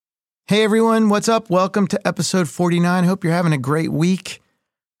Hey everyone, what's up? Welcome to episode 49. Hope you're having a great week.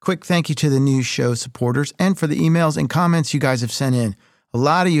 Quick thank you to the new show supporters and for the emails and comments you guys have sent in. A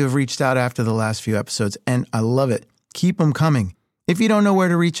lot of you have reached out after the last few episodes, and I love it. Keep them coming. If you don't know where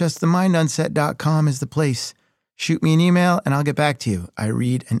to reach us, themindunset.com is the place. Shoot me an email and I'll get back to you. I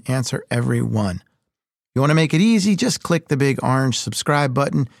read and answer every one. You want to make it easy? Just click the big orange subscribe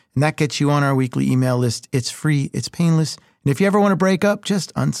button, and that gets you on our weekly email list. It's free, it's painless, and if you ever want to break up,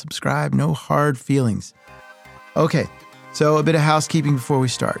 just unsubscribe. No hard feelings. Okay, so a bit of housekeeping before we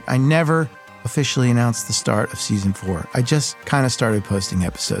start. I never officially announced the start of season 4. I just kind of started posting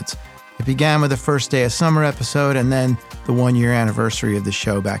episodes. It began with the first day of summer episode and then the 1-year anniversary of the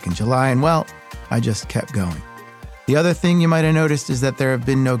show back in July, and well, I just kept going. The other thing you might have noticed is that there have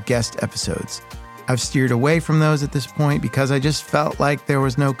been no guest episodes. I've steered away from those at this point because I just felt like there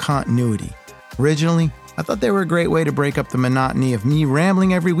was no continuity. Originally, I thought they were a great way to break up the monotony of me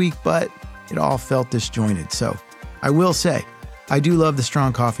rambling every week, but it all felt disjointed. So I will say, I do love the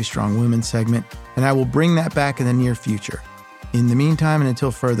Strong Coffee, Strong Women segment, and I will bring that back in the near future. In the meantime, and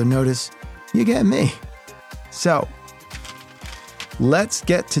until further notice, you get me. So let's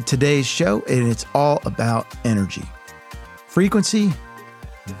get to today's show, and it's all about energy, frequency,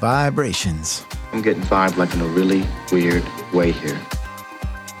 vibrations. I'm getting vibed like in a really weird way here.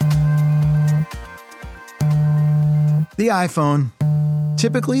 The iPhone.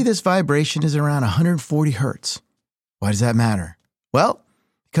 Typically, this vibration is around 140 hertz. Why does that matter? Well,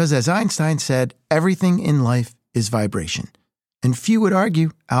 because as Einstein said, everything in life is vibration. And few would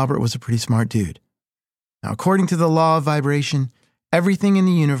argue Albert was a pretty smart dude. Now, according to the law of vibration, everything in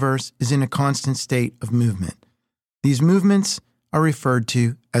the universe is in a constant state of movement. These movements are referred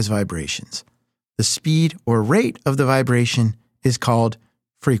to as vibrations. The speed or rate of the vibration is called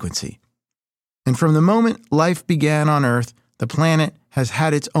frequency. And from the moment life began on Earth, the planet has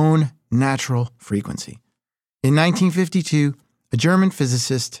had its own natural frequency. In 1952, a German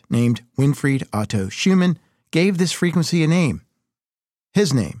physicist named Winfried Otto Schumann gave this frequency a name.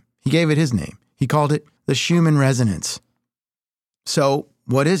 His name. He gave it his name. He called it the Schumann resonance. So,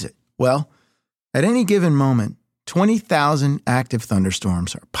 what is it? Well, at any given moment, 20,000 active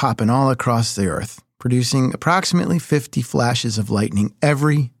thunderstorms are popping all across the Earth, producing approximately 50 flashes of lightning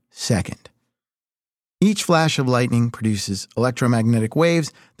every second. Each flash of lightning produces electromagnetic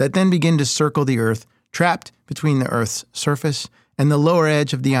waves that then begin to circle the Earth, trapped between the Earth's surface and the lower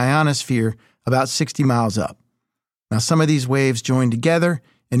edge of the ionosphere about 60 miles up. Now, some of these waves join together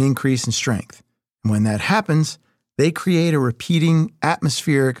and increase in strength. And when that happens, they create a repeating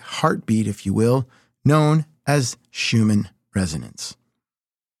atmospheric heartbeat, if you will, known as Schumann resonance.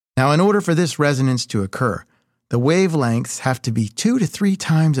 Now, in order for this resonance to occur, the wavelengths have to be 2 to 3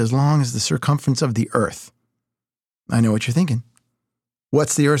 times as long as the circumference of the Earth. I know what you're thinking.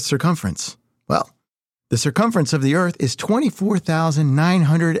 What's the Earth's circumference? Well, the circumference of the Earth is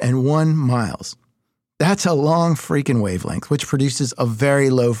 24,901 miles. That's a long freaking wavelength, which produces a very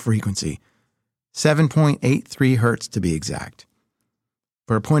low frequency, 7.83 hertz to be exact.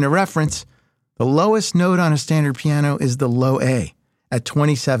 For a point of reference, the lowest note on a standard piano is the low A at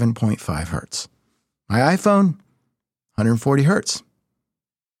 27.5 hertz. My iPhone, 140 hertz.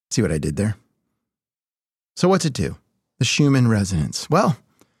 See what I did there? So what's it do? The Schumann resonance. Well,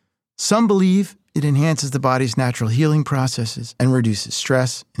 some believe it enhances the body's natural healing processes and reduces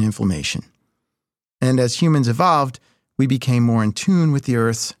stress and inflammation. And as humans evolved, we became more in tune with the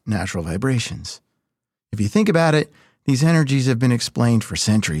Earth's natural vibrations. If you think about it, these energies have been explained for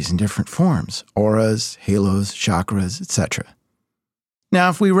centuries in different forms: auras, halos, chakras, etc. Now,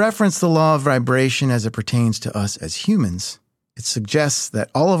 if we reference the law of vibration as it pertains to us as humans, it suggests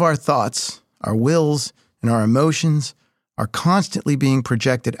that all of our thoughts, our wills, and our emotions are constantly being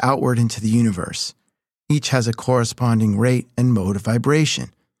projected outward into the universe. Each has a corresponding rate and mode of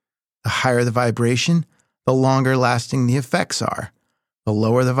vibration. The higher the vibration, the longer lasting the effects are. The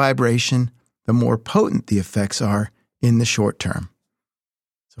lower the vibration, the more potent the effects are in the short term.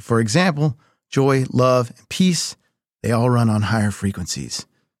 So, for example, joy, love, and peace, they all run on higher frequencies.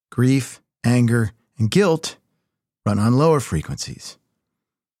 Grief, anger, and guilt run on lower frequencies.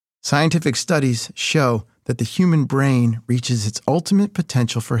 Scientific studies show that the human brain reaches its ultimate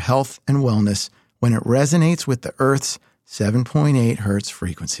potential for health and wellness when it resonates with the Earth's 7.8 hertz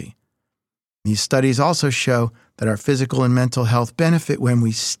frequency. These studies also show that our physical and mental health benefit when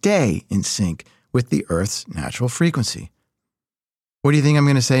we stay in sync with the Earth's natural frequency. What do you think I'm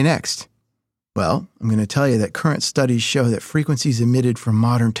going to say next? Well, I'm going to tell you that current studies show that frequencies emitted from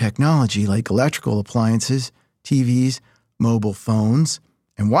modern technology like electrical appliances, TVs, mobile phones,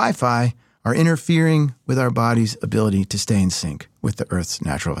 and Wi-Fi are interfering with our body's ability to stay in sync with the Earth's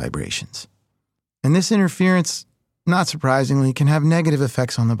natural vibrations. And this interference, not surprisingly, can have negative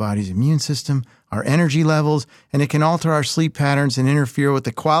effects on the body's immune system, our energy levels, and it can alter our sleep patterns and interfere with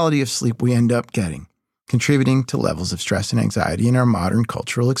the quality of sleep we end up getting, contributing to levels of stress and anxiety in our modern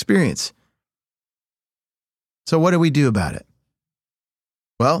cultural experience. So what do we do about it?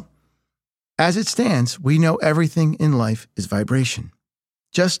 Well, as it stands, we know everything in life is vibration.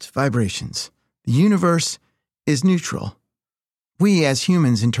 Just vibrations. The universe is neutral. We as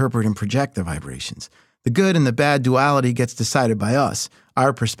humans interpret and project the vibrations. The good and the bad duality gets decided by us,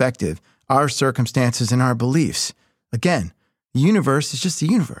 our perspective, our circumstances, and our beliefs. Again, the universe is just the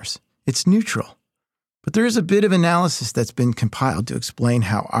universe. It's neutral. But there is a bit of analysis that's been compiled to explain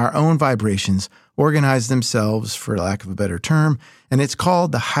how our own vibrations organize themselves, for lack of a better term, and it's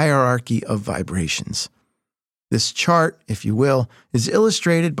called the hierarchy of vibrations. This chart, if you will, is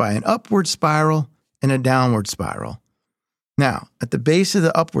illustrated by an upward spiral and a downward spiral. Now, at the base of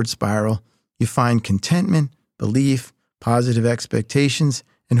the upward spiral, you find contentment, belief, positive expectations,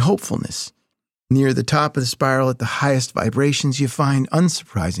 and hopefulness. Near the top of the spiral at the highest vibrations, you find,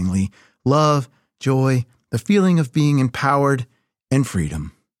 unsurprisingly, love, joy, the feeling of being empowered, and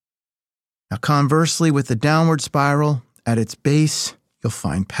freedom. Now, conversely, with the downward spiral, at its base, you'll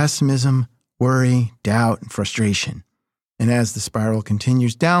find pessimism, worry, doubt, and frustration. And as the spiral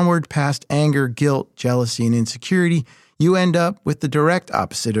continues downward past anger, guilt, jealousy, and insecurity, you end up with the direct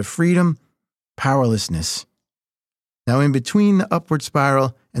opposite of freedom, powerlessness. Now, in between the upward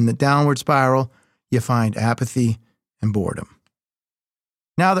spiral and the downward spiral, you find apathy and boredom.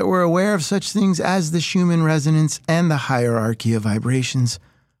 Now that we're aware of such things as the Schumann resonance and the hierarchy of vibrations,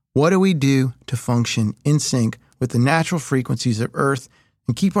 what do we do to function in sync with the natural frequencies of Earth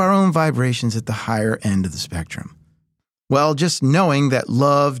and keep our own vibrations at the higher end of the spectrum? Well, just knowing that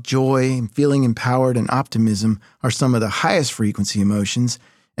love, joy, feeling empowered, and optimism are some of the highest frequency emotions,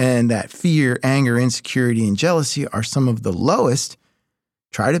 and that fear, anger, insecurity, and jealousy are some of the lowest,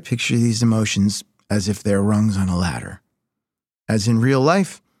 try to picture these emotions as if they're rungs on a ladder. As in real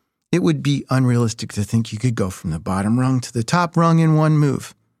life, it would be unrealistic to think you could go from the bottom rung to the top rung in one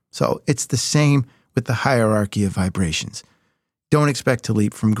move. So it's the same with the hierarchy of vibrations. Don't expect to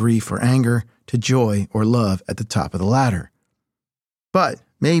leap from grief or anger to joy or love at the top of the ladder. But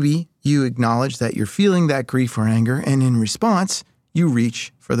maybe you acknowledge that you're feeling that grief or anger, and in response, you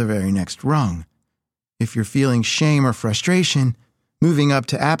reach for the very next rung. If you're feeling shame or frustration, moving up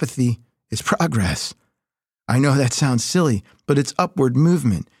to apathy is progress. I know that sounds silly, but it's upward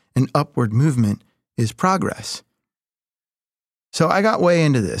movement, and upward movement is progress. So I got way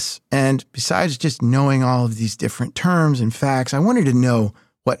into this, and besides just knowing all of these different terms and facts, I wanted to know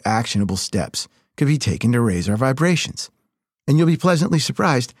what actionable steps could be taken to raise our vibrations. And you'll be pleasantly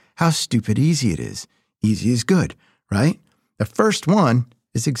surprised how stupid easy it is. Easy is good, right? The first one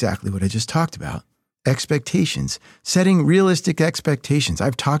is exactly what I just talked about. Expectations. Setting realistic expectations.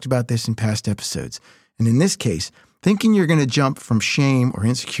 I've talked about this in past episodes. And in this case, thinking you're going to jump from shame or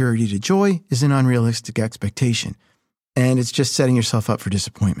insecurity to joy is an unrealistic expectation. And it's just setting yourself up for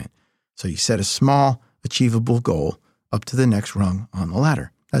disappointment. So you set a small, achievable goal up to the next rung on the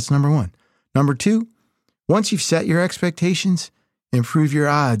ladder. That's number one. Number two, once you've set your expectations, improve your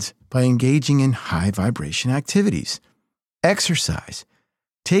odds by engaging in high vibration activities. Exercise.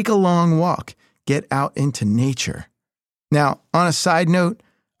 Take a long walk. Get out into nature. Now, on a side note,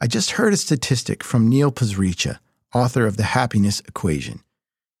 I just heard a statistic from Neil Pasricha, author of The Happiness Equation.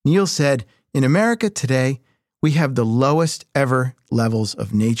 Neil said, in America today, we have the lowest ever levels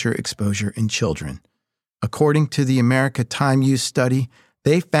of nature exposure in children. According to the America Time Use study,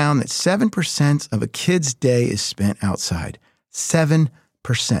 they found that 7% of a kid's day is spent outside. 7%.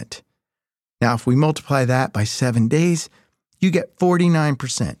 Now, if we multiply that by 7 days, you get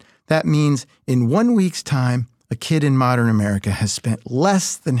 49%. That means in 1 week's time, a kid in modern America has spent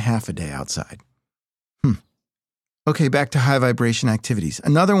less than half a day outside. Okay, back to high vibration activities.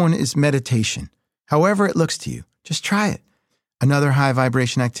 Another one is meditation. However it looks to you, just try it. Another high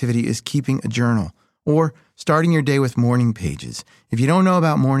vibration activity is keeping a journal or starting your day with morning pages. If you don't know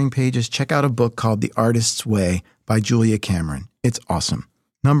about morning pages, check out a book called The Artist's Way by Julia Cameron. It's awesome.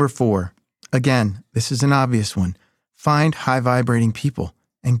 Number 4, again, this is an obvious one. Find high vibrating people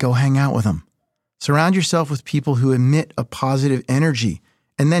and go hang out with them. Surround yourself with people who emit a positive energy,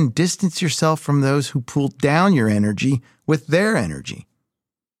 and then distance yourself from those who pull down your energy with their energy.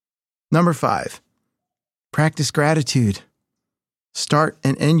 Number 5, practice gratitude. Start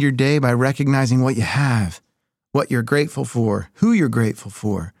and end your day by recognizing what you have, what you're grateful for, who you're grateful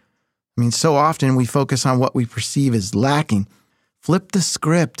for. I mean, so often we focus on what we perceive as lacking. Flip the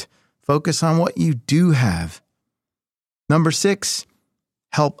script. Focus on what you do have. Number 6,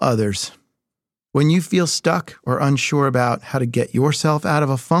 help others. When you feel stuck or unsure about how to get yourself out of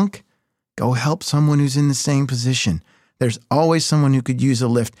a funk, go help someone who's in the same position. There's always someone who could use a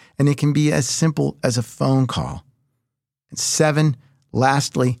lift, and it can be as simple as a phone call. And 7,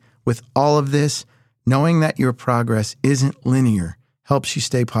 lastly, with all of this, knowing that your progress isn't linear helps you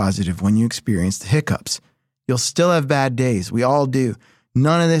stay positive when you experience the hiccups. You'll still have bad days. We all do.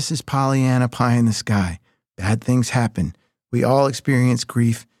 None of this is Pollyanna pie in the sky. Bad things happen. We all experience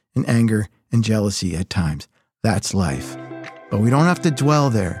grief and anger and jealousy at times. That's life. But we don't have to dwell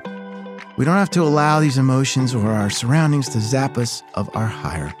there. We don't have to allow these emotions or our surroundings to zap us of our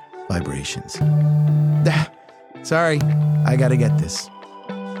higher vibrations. Sorry, I gotta get this.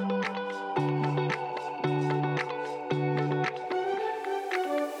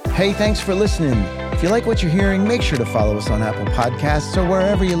 Hey, thanks for listening. If you like what you're hearing, make sure to follow us on Apple Podcasts or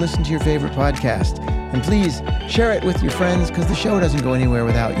wherever you listen to your favorite podcast. And please share it with your friends because the show doesn't go anywhere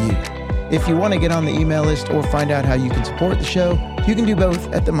without you. If you want to get on the email list or find out how you can support the show, you can do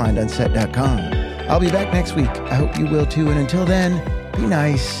both at themindonset.com. I'll be back next week. I hope you will too. And until then, be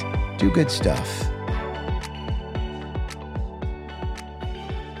nice, do good stuff.